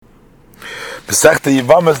Pesachta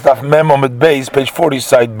Yivamas Daf Mem Omid Beis, page 40,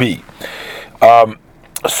 side B.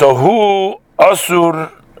 So who asur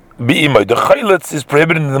bi'imay? The chaylitz is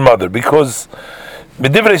prohibited in the mother because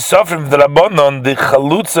B'divrei Sofrim the Rabbanon, the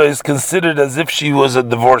chalutza is considered as if she was a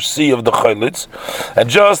divorcee of the chaylitz, and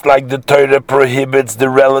just like the Torah prohibits the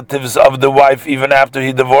relatives of the wife even after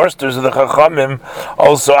he divorced her, so the Chachamim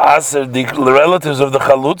also asur the relatives of the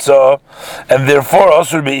chalutza, and therefore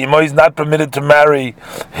asur bi'imay is not permitted to marry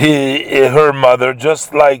her mother,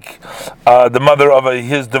 just like the mother of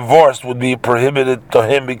his divorce would be prohibited to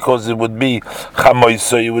him because it would be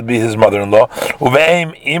chamoisa, it would be his mother-in-law.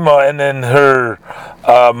 Uve'im ima, and then her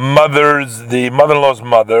the mother-in-law's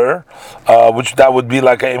mother, which that would be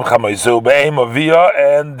like Aim Chamoisa. Uve'im avia,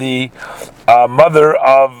 and the mother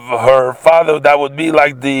of her father, that would be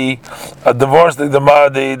like the divorce,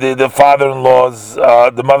 the father-in-law's,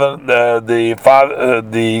 the mother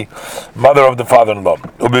of the father-in-law.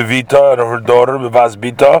 Ubevita, and her daughter,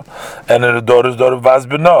 Bevazbita, and her daughter's daughter,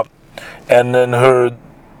 Vazbina, and then her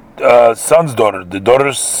son's daughter, the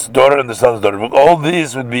daughter's daughter, and the son's daughter. But all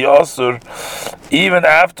these would be asur even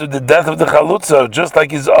after the death of the chalutza, just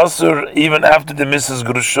like he's asur even after the Mrs.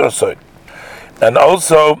 Grushosoi. And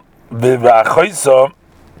also, B'achoisa,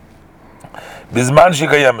 Bizman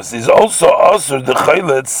Shikayamas, is also asur the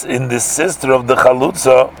chaylitz in the sister of the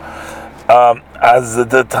chalutza, as at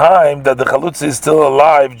the time that the chalutza is still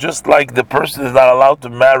alive, just like the person is not allowed to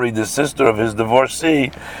marry the sister of his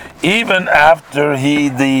divorcee, even after he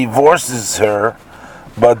divorces her.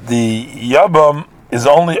 But the yabam is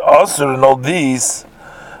only asur in all these,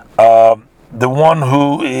 the one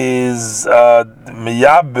who is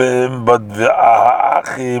miyabim, but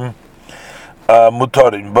v'achim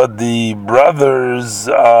mutarim. But the brothers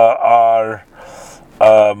are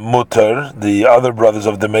mutar, the other brothers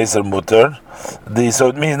of the mace are mutar. So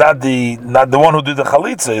it means not the one who did the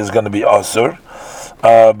chalitza is going to be asur,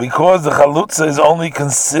 because the chalutza is only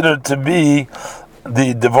considered to be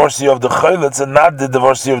the divorcee of the chaylitz and not the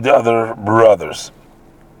divorcee of the other brothers.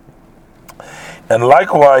 And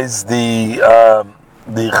likewise, the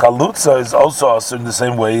chalutza is also asur in the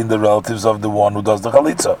same way in the relatives of the one who does the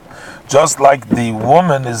chalitza. Just like the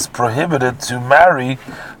woman is prohibited to marry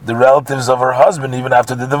the relatives of her husband even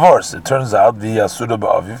after the divorce. It turns out the asura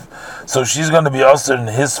ba'aviv, so she's going to be asur in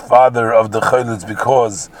his father of the chaylitz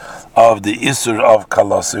because of the isur of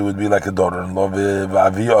kalas. It would be like a daughter-in-law,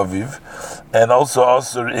 v'avi aviv, and also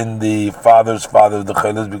asur in the father's father of the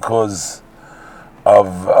chaylitz because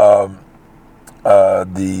of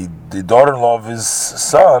the daughter-in-law of his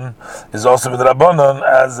son is also with Rabbanon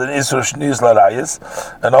as an Isur Shnius Larayis,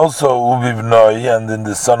 and also Ubi B'noi, and then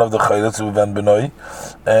the son of the Chaylitz, Uben B'noi,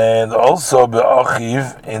 and also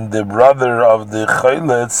Be'achiv, in the brother of the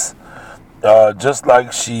Chaylitz, just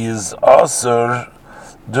like she is Asur,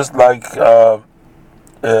 just like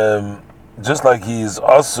he is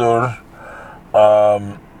Asur,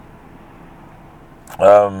 in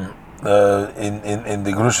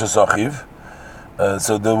the Grushas Achiv.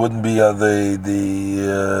 So there wouldn't be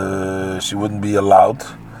she wouldn't be allowed.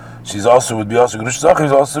 She's also would be also Grush Zachiv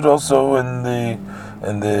is also in the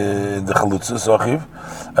Chalutza Zachiv,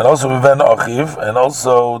 and also Viven Achiv, and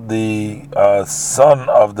also the son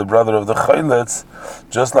of the brother of the Chaylitz,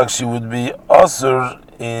 just like she would be Asur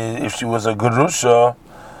if she was a Gerusha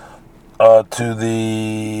to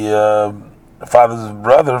the father's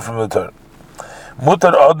brother from the Torah.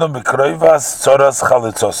 Mutar Adam B'Kroivas Tzoras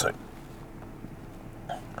Chalitzosei.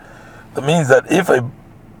 That means that if a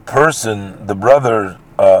person, the brother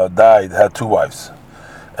died, had two wives,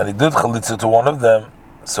 and he did chalitza to one of them,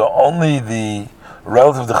 so only the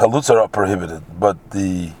relative of the chalutza are prohibited, but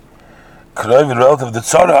the kroiv relative of the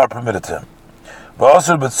tzara are permitted to him. But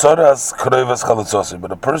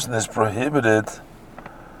a person is prohibited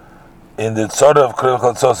in the tzara of kroiv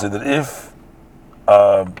chalitzosi, that if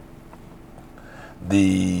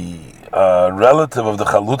the relative of the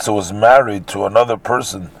chalutza was married to another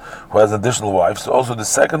person who has an additional wife, so also the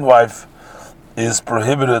second wife is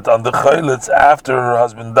prohibited on the chaylitz after her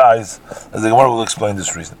husband dies, as the Gemara will explain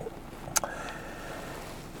this reason.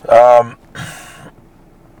 Zog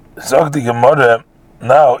the Gemara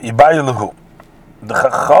now, Ibayiluhu. The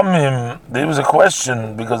Chachamim, there was a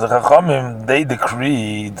question because the Chachamim, they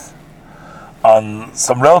decreed on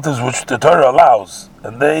some relatives which the Torah allows,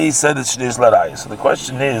 and they said it's Shnius Larayis. So the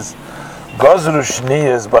question is, Gazru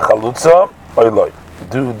Shnius B'chalutza Oiloi.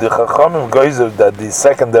 Do the Chachamim Geyser that the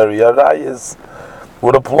secondary Arayis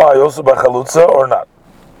would apply also by Chalutza or not?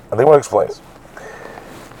 I think what explains.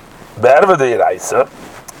 Be'erva de Iraisa,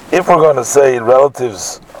 if we're going to say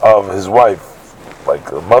relatives of his wife, like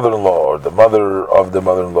the mother-in-law or the mother of the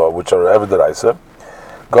mother-in-law, which are Erva de Iraisa,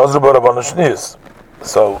 Gozer Baraban Shnius.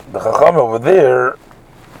 So the Chacham over there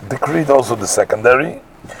decreed also the secondary,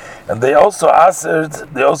 and they also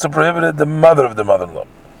prohibited the mother of the mother-in-law.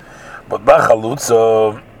 But by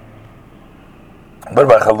Chalutza,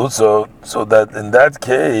 so that in that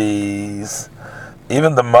case,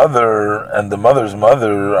 even the mother and the mother's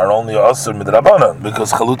mother are only asur midrabanan,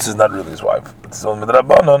 because Chalutza is not really his wife. It's only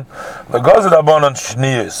midrabanan. The Gozer Rabbanan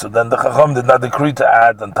Shniyus. So then the Chacham did not decree to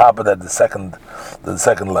add on top of that the second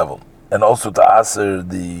level, and also to asur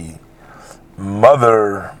the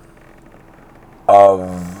mother of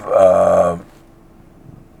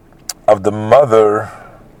the mother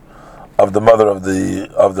of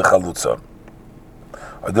the Chalutza.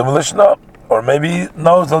 Or the Melishna, or maybe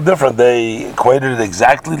no, it's no different. They equated it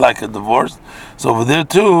exactly like a divorce. So over there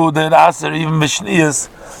too, they'd aser even Mishniyas,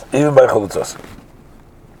 even by Chalutzos.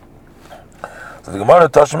 So the Gemara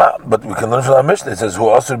Tashma, but we can learn from our Mishnah. It says,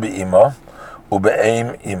 "Who aser be ima,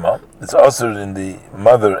 ube'aim ima." It's aser in the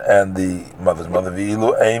mother and the mother's mother.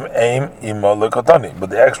 V'ilu aim ima lekotani. But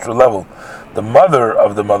the extra level, the mother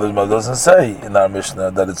of the mother's mother doesn't say in our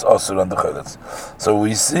Mishnah that it's aser on the chayletz. So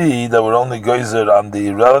we see that we're only gozer on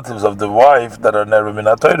the relatives of the wife that are never min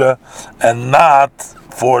HaTorah, and not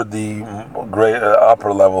for the great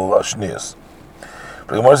upper level shniyas.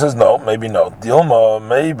 The Gemara says no, maybe no. Dilma,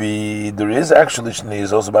 maybe there is actually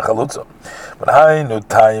shniyas also by chalutza. But hainu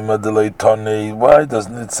taima deleitoni. Why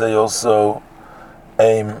doesn't it say also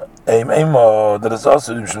aim that is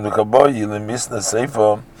also mishum dekaboyi lemisna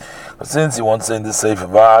seifa? Since he wants to say in the Sefer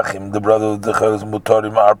Vachim, the brother of the Chalutz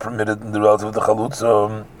Mutarim are permitted in the relative of the Chalutz.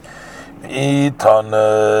 If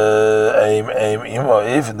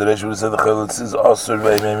in the ratio we say the Chalutz is Asur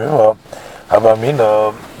Ve'im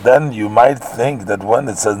Havamina, then you might think that when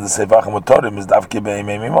it says in the Sefer Vachim Mutarim is Davke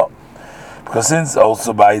Ve'im, because since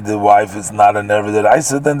also by the wife it's not an Erva that I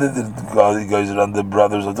said, then it goes around the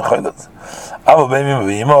brothers of the Chalutz.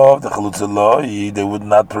 The Chalutz law, they would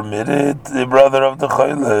not permit it, the brother of the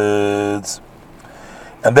Chalutz.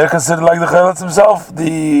 And they're considered like the Chalutz himself,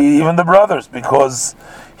 even the brothers, because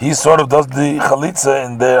he sort of does the Chalitza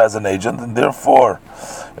in there as an agent, and therefore,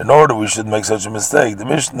 in order we should make such a mistake, the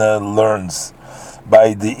Mishnah learns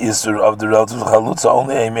by the Isur of the relative of Chalutza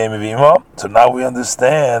only Eim V'Ima. So now we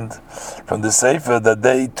understand from the Sefer that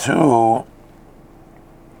they too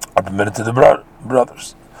are permitted to the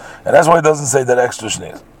brothers. And that's why it doesn't say that extra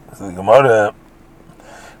shneis. So the Gemara,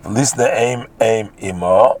 v'lisna aim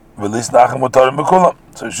ima, v'lisna achim mutarim b'kulam.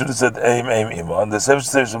 So you should have said aim ima, and the Sefer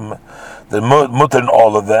says the mutar in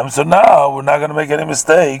all of them. So now we're not going to make any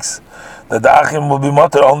mistakes that the achim will be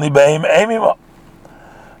mutar only b'aim ima.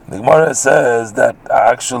 The Gemara says that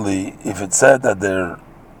actually, if it said that they're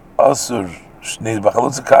asur shneis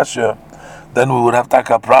b'chalutza kasha, then we would have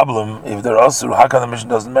a problem. If they're asur, how come the Mishnah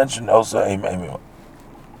doesn't mention also aim ima?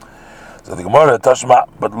 So the Gemara Tashma,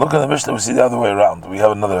 but look at the Mishnah, we see the other way around. We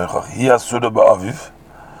have another Echach. He asura ba'aviv,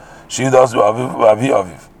 she does ba'aviv,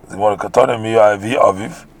 aviv. The Gemara Katana mi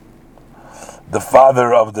aviv, the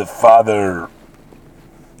father of the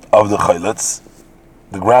Chayletz,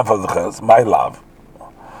 the grandfather of the Chayletz, my love.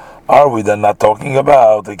 Are we then not talking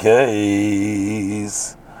about the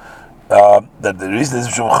case that the reason is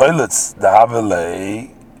from Chayletz, the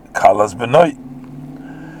Havelei Kalas Benoi?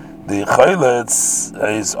 The Chayletz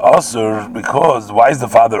is Asur because, why is the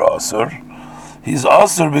father Asur? He's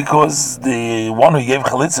Asur because the one who gave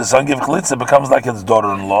Chalitza, son gave Chalitza, becomes like his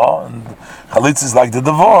daughter-in-law, and Chalitza is like the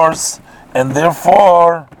divorce, and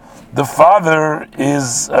therefore the father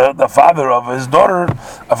is the father of his daughter.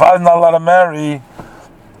 A father is not allowed to marry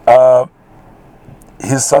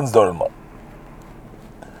his son's daughter-in-law.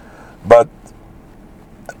 But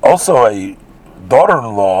also a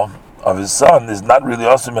daughter-in-law of his son is not really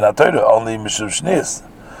also min HaTorah, only mishum shneis.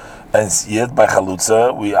 And yet by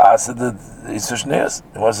Chalutza we asked that it's shneis.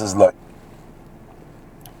 And what says, look,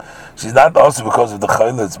 she's not also because of the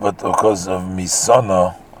Chayletz, but because of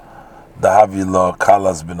Misana, the Havila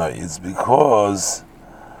Kalas B'nai. It's because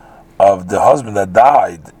of the husband that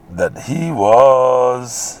died, that he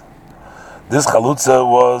was, this Chalutza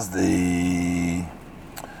was the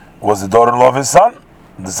daughter-in-law of his son,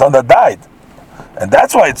 the son that died. And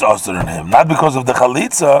that's why it's Asur in him, not because of the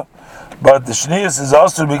Chalitza, but the Shnius is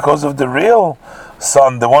Asur because of the real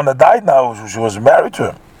son, the one that died now, she was married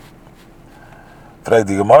to him. The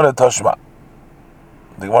Gemara Tashma.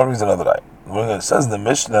 The Gemara brings another eye. It says in the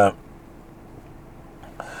Mishnah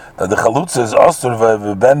that the Chalutza is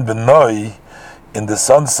Asur ben Benoi in the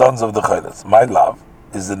sons of the Chayletz. My love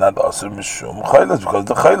is not Asur Mishum Chayletz, because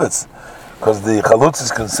the Chayletz, because the Chalutza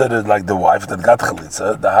is considered like the wife that got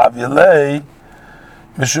Chalitza, the Havilei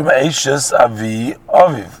Mishum Eishes Avi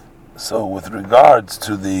Aviv. So with regards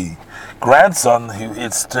to the grandson,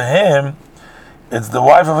 it's to him, it's the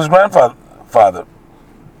wife of his grandfather.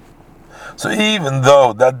 So even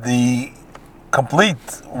though that the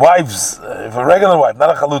complete wives, if a regular wife, not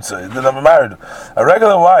a chalutza, they're not married, a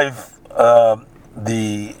regular wife,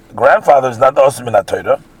 the grandfather is not also min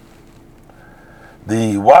Torah.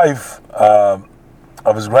 The wife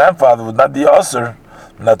of his grandfather would not be also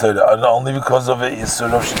min Torah, only because of a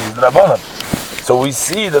isur of shniz d'Rabbanan. So we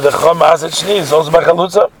see that the chum aset shni is also by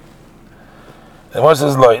chalutza. And one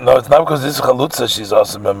says, no, it's not because this chalutza she's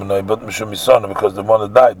also memnoi, but mishum misona, because the one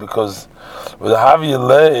that died. Because with havi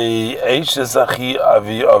lei eishes achi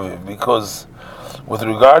avi aviv, because with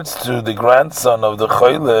regards to the grandson of the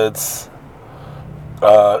choylets,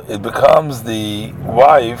 it becomes the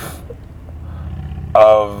wife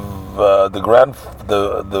of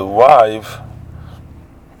the wife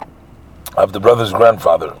of the brother's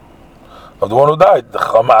grandfather, of the one who died. The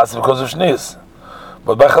chamas because of shnius.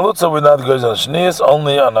 But by chalutza we're not going on shnius,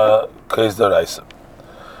 only on a case deraisa.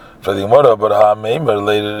 For the Gemara, but ha'meimer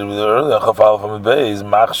later earlier chafal from the beis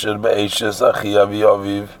machshir be'eshes achi avi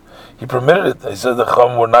aviv. He permitted it. He said the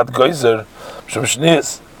chum were not geyser from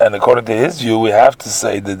shnius, and according to his view, we have to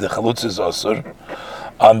say that the chalutza is asur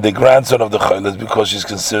on the grandson of the choylets because she's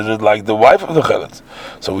considered like the wife of the choylets.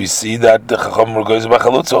 So we see that the chacham were geyser by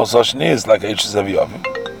chalutza also shnius like eshes avi aviv.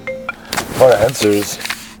 Gemara answers.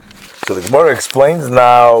 So the Gemara explains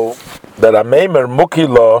now that a meimer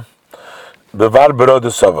mukilo bevar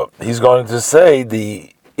berodusava. He's going to say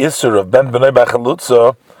the isur of ben benoi by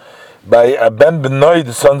chalutza by a ben benoi,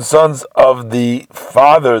 the sons of the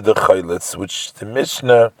father, the choylets, which the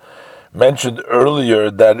Mishnah mentioned earlier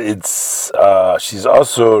that it's she's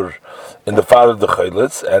asur in the father of the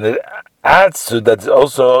choylets, and it adds to that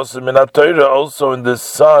also minat Torah, also in the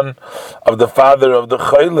son of the father of the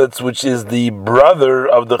choylets, which is the brother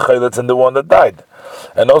of the choylets and the one that died,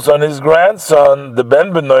 and also on his grandson, the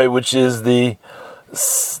ben benoi, which is the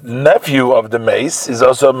nephew of the mace, is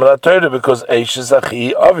also minat Torah because eishes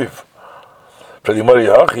achi aviv.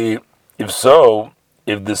 If so,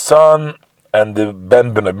 if the son and the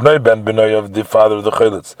ben benoi of the father of the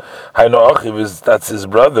choylets, Hainu Achiv that's his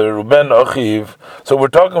brother, Ruben Achiv. So we're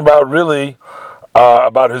talking about really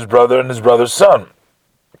about his brother and his brother's son,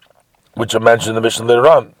 which are mentioned in the Mishnah later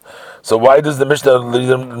on. So why does the Mishnah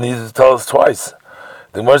need to tell us twice?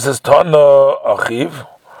 The Gemara says Tana Achiv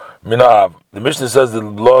Minav. The Mishnah says the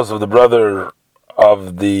laws of the brother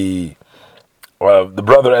of the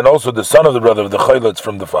brother and also the son of the brother of the choylets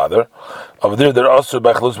from the father. Over there, they're also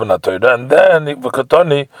by chalutz minat Torah. And then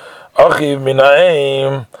v'katoni achiv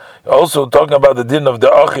minaim, also talking about the din of the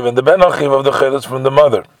achiv and the ben achiv of the choylets from the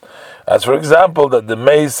mother. As for example, that the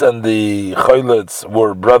mace and the choylets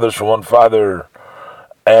were brothers from one father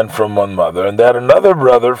and from one mother, and they had another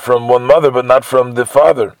brother from one mother but not from the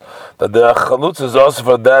father. That the chalutz is also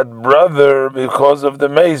for that brother because of the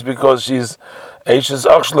mace, because she's Eishes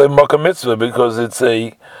Achshle Maka Mitzvah, because it's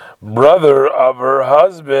a brother of her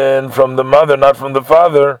husband from the mother, not from the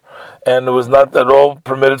father, and it was not at all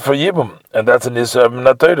permitted for Yibum, and that's an Isur of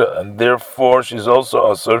Minat Torah, and therefore she's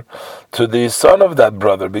also Asur to the son of that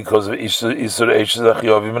brother because of Isur Eishes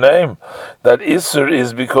Achiyovim Naim. That Isur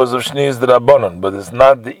is because of Shniz D'Rabbanan, but it's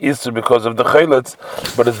not the Isur because of the Choylets,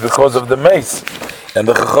 but it's because of the mace. And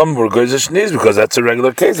the Chacham were goes to Shniz because that's a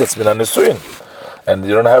regular case, that's Minan Nesuyin. And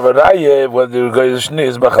you don't have a raya whether you're going to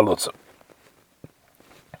shniz b'chalutza.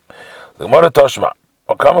 The Gemara Toshma,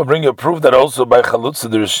 I'll come and bring you a proof that also by chalutza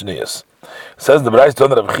there is shniz. Says the Brais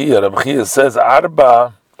Ton Reb Chia. Reb Chia says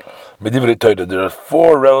Arba medivrei Torah. There are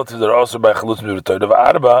four relatives that are also by chalutza medivrei Torah.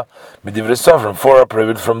 Arba medivrei Sofrim. Four are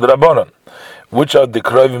prohibited from the Rabbanon, which are the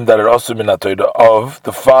krovim that are also minat Torah of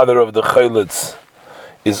the father of the choylets.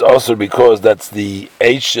 Is also because that's the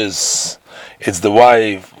Eishes. It's the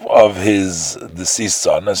wife of his deceased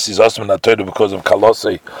son, and she's also minat Torah because of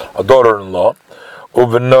Kalosei, a daughter-in-law.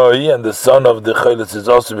 Uvenoi, and the son of the choylets is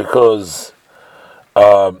also because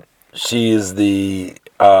she is the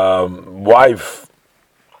wife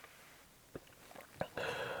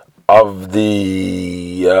of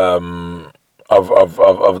the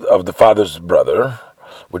of the father's brother,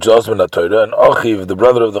 which is also minat Torah. And Achiv, the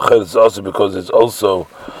brother of the choylets, is also because it's also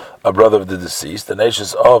a brother of the deceased, and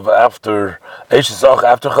Eishes Ach after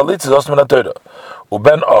Chalitz is also minat Torah.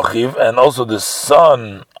 Uben Achiv, and also the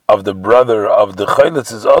son of the brother of the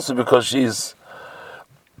Chalitz is also because she's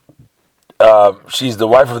the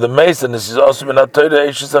wife of the mace, and she's also minat Torah.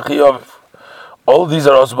 Eishes Achiv. All these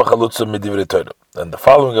are also b'chalutza midivrei Torah, and the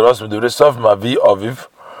following are also midivrei Sofrim. Avi Aviv,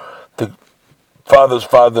 the father's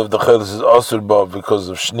father of the Chalitz is also because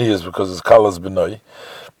of Shnias, because it's Kalas Benoi.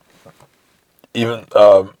 even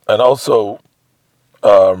and also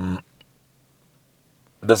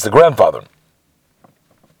that's the grandfather,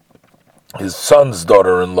 his son's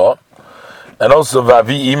daughter-in-law, and also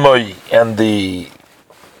Vavi Imoy, and the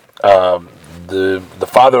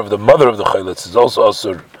father of the mother of the Chaylitz is also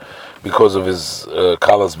Asur because of his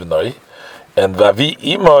Kalas B'nai, and Vavi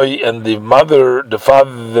Imoy, and the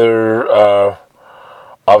father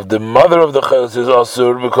of the mother of the Chaylitz is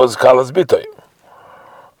Asur because Kalas B'nai.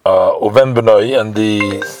 Uven B'nai, and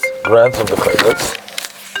the grants of the Chaylitz.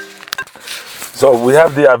 So we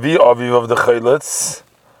have the Avi Aviv of the Chaylitz,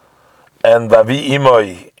 and Vavi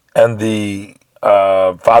Imoy, and the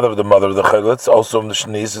father of the mother of the Chaylitz, also in the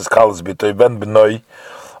Shnis is Kalas B'nai. Ben B'nai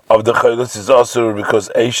of the Chaylitz is also because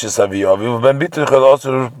Eish is Avi Aviv. Ben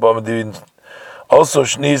B'nai also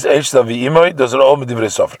Shnis Eish Avi Imoy. Those are all Medivrei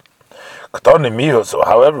Sofer. So,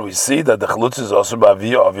 however, we see that the Chalutz is also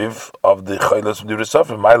Ba'avi Aviv of the Chaylitz Medivrei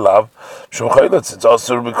Sofer. My love, Shum Chaylitz. It's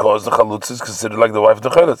also because the Chalutz is considered like the wife of the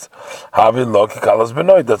Chaylitz. Havi Lo Ki Kalas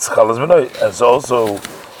B'nai. That's Kalas B'nai. And so also,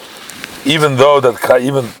 even though that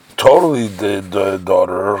even totally the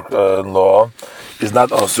daughter-in-law is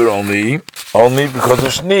not also only because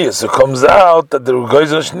of Shnius. It comes out that the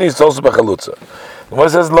guys of Shnius is also by Chalutza. The one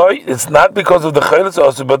says, "Loi, it's not because of the Chaylitz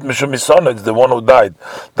also, but Mishum Misona, it's the one who died.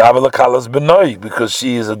 The Avila Kalas B'nai, because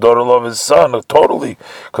she is a daughter-in-law of his son, totally,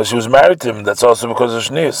 because she was married to him. That's also because of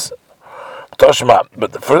Shnius. Toshma,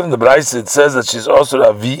 but further in the Braisa it says that she's also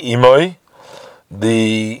Avi Imoy,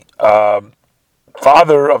 the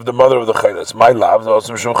father of the mother of the Chaylitz. My love,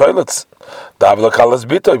 also Mishum Chaylitz. The Avila Kalas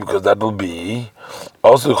B'nai, because that will be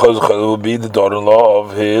also will be the daughter-in-law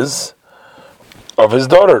of his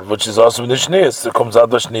daughter, which is also in the Shnius. It comes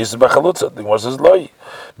out the Shnius by Chalutza. The Gemara says, Loi.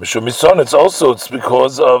 Mishum Mison, it's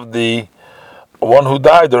because of the one who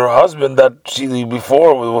died, her husband that she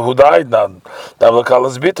before who died now.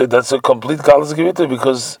 That's a complete Kalas B'nai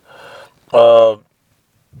because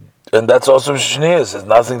and that's also Shnius. It's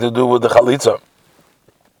nothing to do with the Chalitza.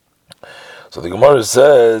 So the Gemara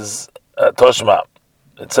says, Toshma,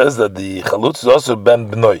 it says that the Chalutz is also Ben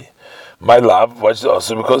B'nai. My love, why is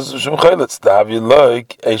also because of Shum Chaylitz, the Havi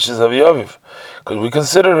like Eishes Havi Aviv, because we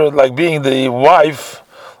consider her like being the wife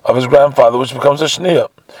of his grandfather, which becomes a Shniya.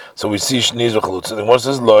 So we see Shniya's Chalutz. The Gemara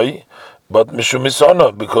says Loi, but Mishum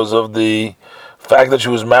Misona, because of the fact that she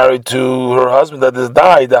was married to her husband that has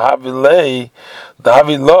died, the Havi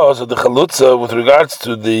law, so the Chalutza with regards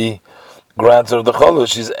to the grandson of the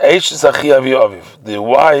Chalutz, she's Eishes Havi Aviv, the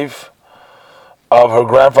wife of her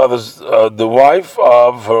grandfather's, the wife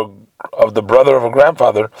of the brother of her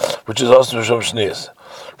grandfather, which is also Mishum Shnius.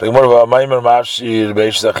 The Gemara about Maimer Mafshir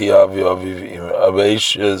Beish Achi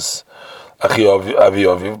Aviv is Achi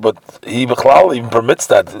Aviv, but he Bechlal even permits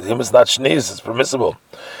that. Him is not Shnius; it's permissible.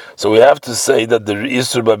 So we have to say that the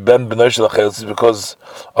Yisur by Ben B'nai Shel Chaylitz is because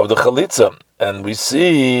of the Chalitza, and we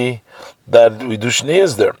see that we do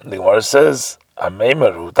Shnius there. The Gemara says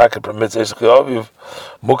Ameimer who Taka permits Eish Achi Aviv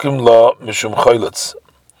Mukim Lo Mishum Chaylitz.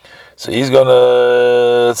 So he's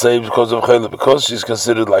gonna say because of Chayla, because she's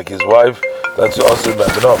considered like his wife. That's also Ben.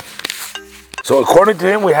 So according to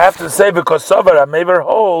him, we have to say because Savar Amever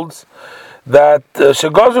holds that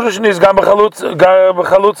Shagazur Shni is Gam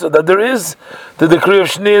B'Chalutza, that there is the decree of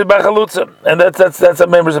Shni B'Chalutza, and that's a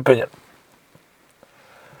member's opinion.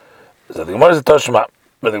 So the Gemara is a Toshma,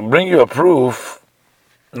 but they bring you a proof,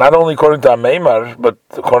 not only according to Ameimar, but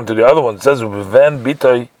according to the other one. It says Uven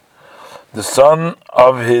Bitoy, the son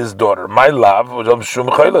of his daughter, my love, which is Shum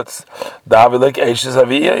Chaylitz,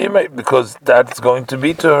 because that's going to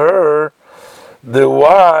be to her the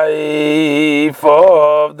wife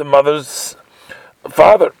of the mother's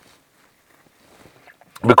father,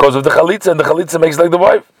 because of the Chalitza, and the Chalitza makes like the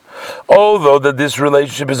wife. Although that this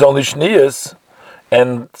relationship is only Shnius,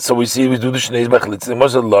 and so we see we do the Shneis by Chalitza,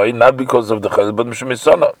 not because of the Chalitza, but Mishum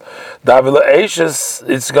Misona. Davila Eishes,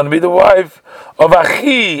 it's going to be the wife of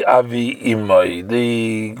Achi Avi Imai,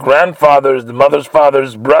 the the mother's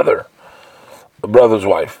father's brother, the brother's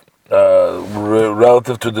wife,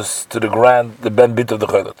 relative to the Ben Bit of the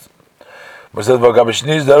Chalitza. But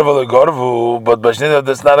Bashniz,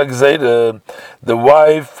 that's not a Gzeida, the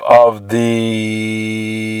wife of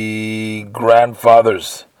the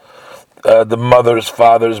grandfather's. The mother's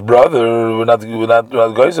father's brother, we're not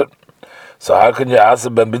geyser. So how can you ask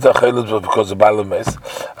Ben Bita Chaylitz because of Balames?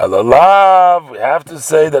 Allah, we have to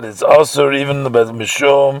say that it's also even the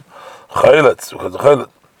Mishum Chaylitz because of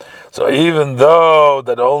Chaylitz. So even though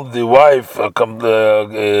that only the wife of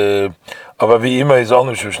Avi Ima is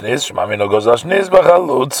only Shniz, Shmamino goes Shniz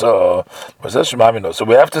b'Chalutza. So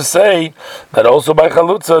we have to say that also by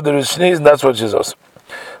Chalutza there is Shniz, and that's what she's also.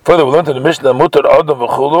 Further, we learned in the Mishnah Mutar Adam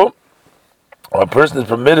v'Chulu. A person is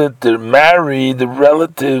permitted to marry the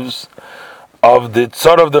relatives of the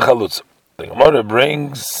tzara of the chalutza. The Gemara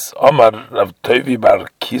brings Omar Rav Tovi bar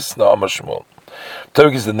Kisna Omar Shmuel.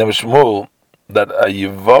 Tovi is the name of Shmuel, that a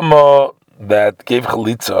Yivama that gave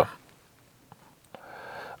chalitza,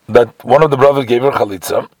 that one of the brothers gave her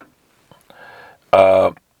chalitza,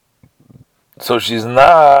 so she's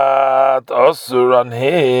not asur on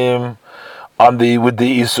him with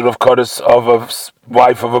the isur of kodesh of a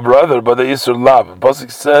wife of a brother, but the isur lav.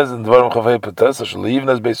 Pasuk says in Dvarim Chavei Pates,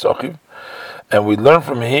 Ashleivnas Beis Achiv, and we learn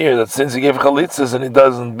from here that since he gave chalitzas and he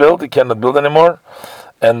doesn't build, he cannot build anymore,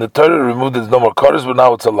 and the Torah removed it, no more kodesh, but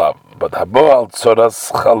now it's a lav. But habo al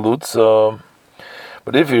tzoras chalutza.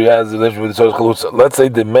 But if he has a relationship with the tzoras chalutza, let's say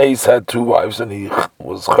the mace had two wives and he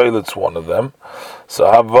was chalitz one of them, so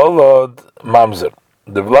havolod mamzer.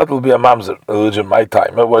 The vlad will be a mamzer. Religion, my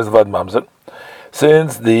time. What is the vlad mamzer?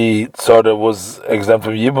 Since the tzara was exempt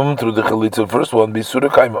from yibum through the chalitza, first one be surah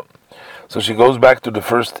kaima. So she goes back to the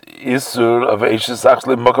first isur of Eishes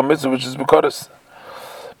actually Makam Mitzvah, which is Bukaris.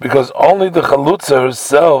 Because only the chalutza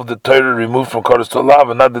herself, the Torah removed from Kodesh to Lav,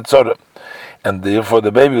 and not the tzara. And therefore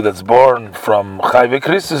the baby that's born from Chayve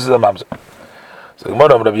Christus is a mamzer. So the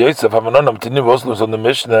Gemara Rabbi Yosef Hamanonam Tinu Voslus on the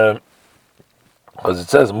Mishnah, because it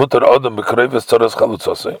says Mutar Odom B'Kreives Tzoras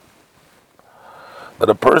Chalutzose, that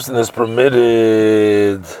a person is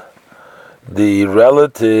permitted the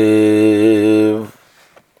relative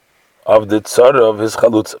of the tzara of his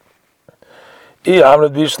chalutza.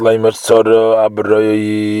 Even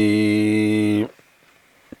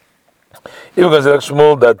because like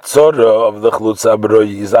Shmuel, that tzara of the chalutza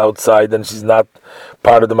abroi is outside and she's not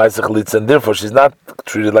part of the ma'aseh chalitza, and therefore she's not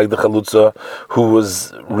treated like the chalutza who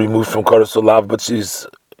was removed from kodesh olav, but she's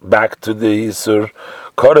back to the isur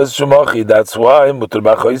kodesh shumachi. That's why mutar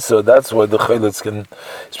b'choisa. That's why the chalitz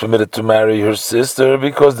is permitted to marry her sister,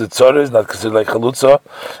 because the tzara is not considered like chalutza,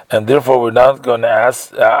 and therefore we're not going to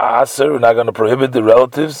ask her. We're not going to prohibit the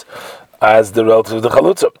relatives as the relative of the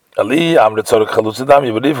chalutza. Ali amre tzara chalutza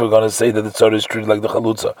dami. But if we're going to say that the tzara is treated like the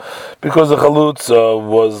chalutza, because the chalutza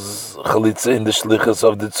was chalitza in the shlichus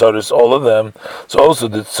of the tzaras, all of them, so also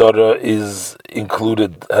the tzara is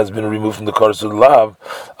included, has been removed from the kodesh lav.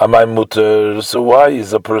 Amay muter. So why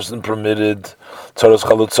is a person permitted tzaras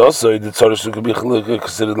chalutza? So the tzara should be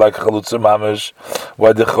considered like chalutza mamish.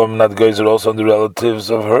 Why the chum not geyser also on the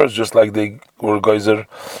relatives of hers, just like they were geyser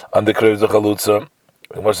on the kreves of chalutza?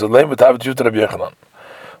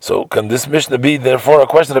 So can this Mishnah be therefore a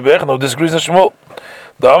question of Rabbi Yochanan who disagrees with Shmuel?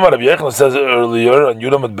 The Amar Rabbi Yochanan says earlier on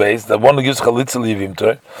Yudam at Beis that one who gives chalitza leavim to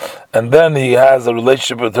her, and then he has a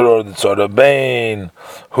relationship with her or the tzara, bein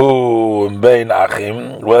who and bein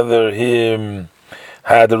achim, whether him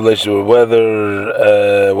had a relationship with,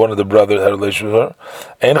 whether one of the brothers had a relationship with her,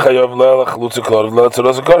 ein chayav le'al chalutza kol le'al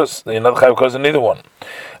tzaras koros. You're not chayav koros in either one.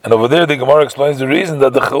 And over there, the Gemara explains the reason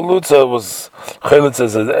that the chalutza was chalitza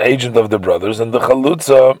as an agent of the brothers, and the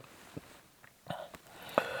chalutza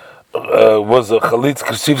was a chalitza,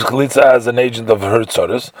 receives chalitza as an agent of her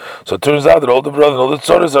tzaras. So it turns out that all the brothers and all the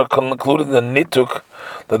tzaras are concluded in the nituk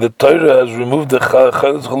that the Torah has removed the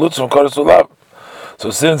chalutza from kodesh olav. So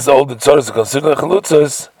since all the tzaras are considered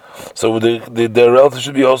chalutzas, so their relatives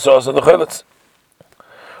should be also the chalitz.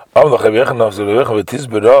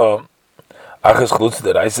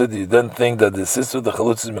 I said you don't think that the sister of the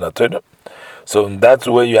chalutz is minatayna. So in that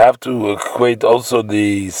way you have to equate also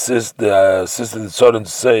the sister of the tzara to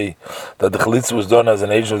say that the chalitza was done as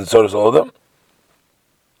an agent of the tzaras all of them.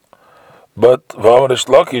 But Rish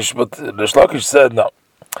Lakish said no.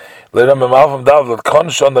 Later Memal Dav that Kon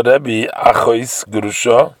Shon the Rebbe Achois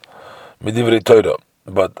Gerusha Midivrei Torah,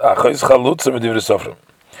 but Achois Chalutza Midivrei Sofrim.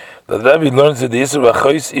 The Rebbe learns that the Isur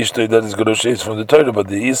Achois Ishtoi that is Gerusha is from the Torah, but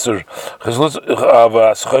the Isur of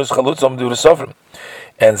Achois Chalutza Midivrei Sofrim.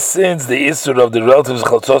 And since the Isur of the relatives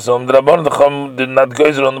Chalutza, the Rabban the Chum did not go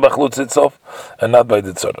on the Chalutza itself and not by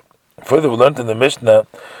the Tzara. Further, we learned in the Mishnah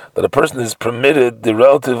that a person is permitted the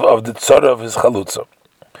relative of the Tzara of his Chalutza.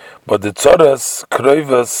 But the tzaras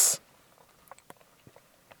kroivas,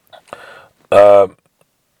 the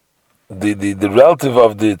relative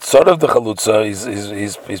of the tzara of the chalutza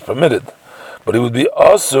is permitted, but it would be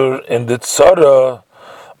asur in the tzara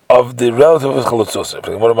of the relative of the chalutza.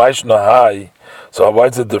 So why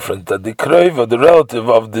is it different? That the kroiva, the relative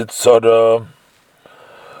of the tzara,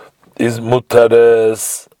 is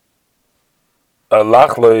mutares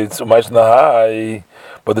alachloitz u'maishnahai,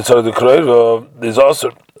 but the tzara of the kroiva is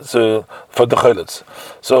asur. So for the chalitz.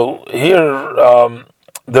 So here,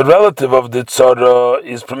 the relative of the tzara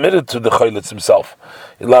is permitted to the chalitz himself.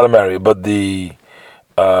 He's allowed to marry, but the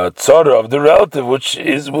tzara of the relative, which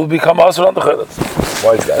will become asur on the chalitz.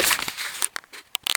 Why is that?